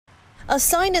A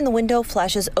sign in the window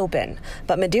flashes open,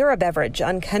 but Madeira Beverage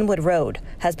on Kenwood Road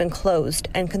has been closed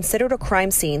and considered a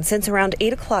crime scene since around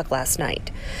 8 o'clock last night.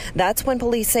 That's when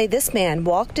police say this man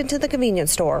walked into the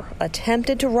convenience store,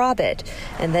 attempted to rob it,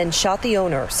 and then shot the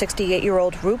owner,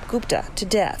 68-year-old Roop Gupta, to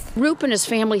death. Roop and his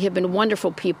family have been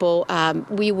wonderful people.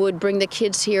 We would bring the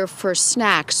kids here for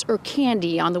snacks or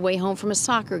candy on the way home from a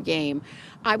soccer game.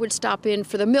 I would stop in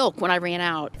for the milk when I ran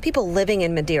out. People living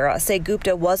in Madeira say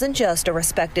Gupta wasn't just a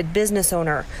respected business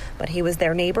owner, but he was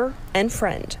their neighbor and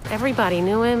friend. Everybody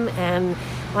knew him, and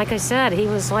like I said, he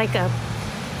was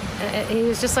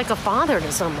just like a father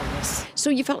to some of us. So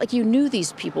you felt like you knew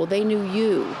these people. They knew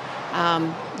you.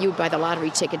 You would buy the lottery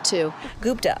ticket, too.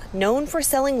 Gupta, known for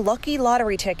selling lucky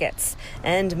lottery tickets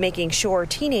and making sure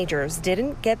teenagers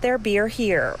didn't get their beer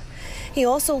here. He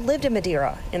also lived in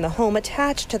Madeira, in the home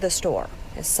attached to the store.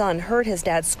 His son heard his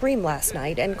dad scream last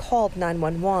night and called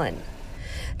 911.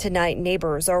 Tonight,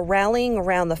 neighbors are rallying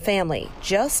around the family,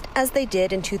 just as they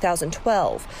did in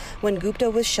 2012, when Gupta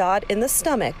was shot in the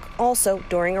stomach, also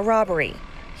during a robbery.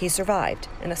 He survived,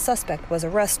 and a suspect was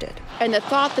arrested. And the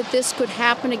thought that this could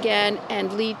happen again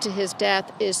and lead to his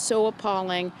death is so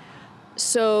appalling,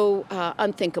 so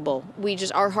unthinkable.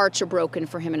 Our hearts are broken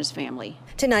for him and his family.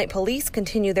 Tonight, police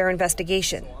continue their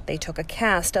investigation. They took a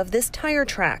cast of this tire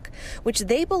track, which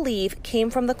they believe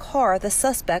came from the car the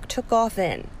suspect took off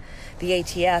in. The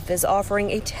ATF is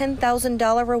offering a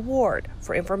 $10,000 reward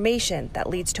for information that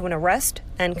leads to an arrest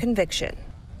and conviction.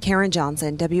 Karen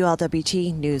Johnson,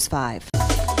 WLWT News 5.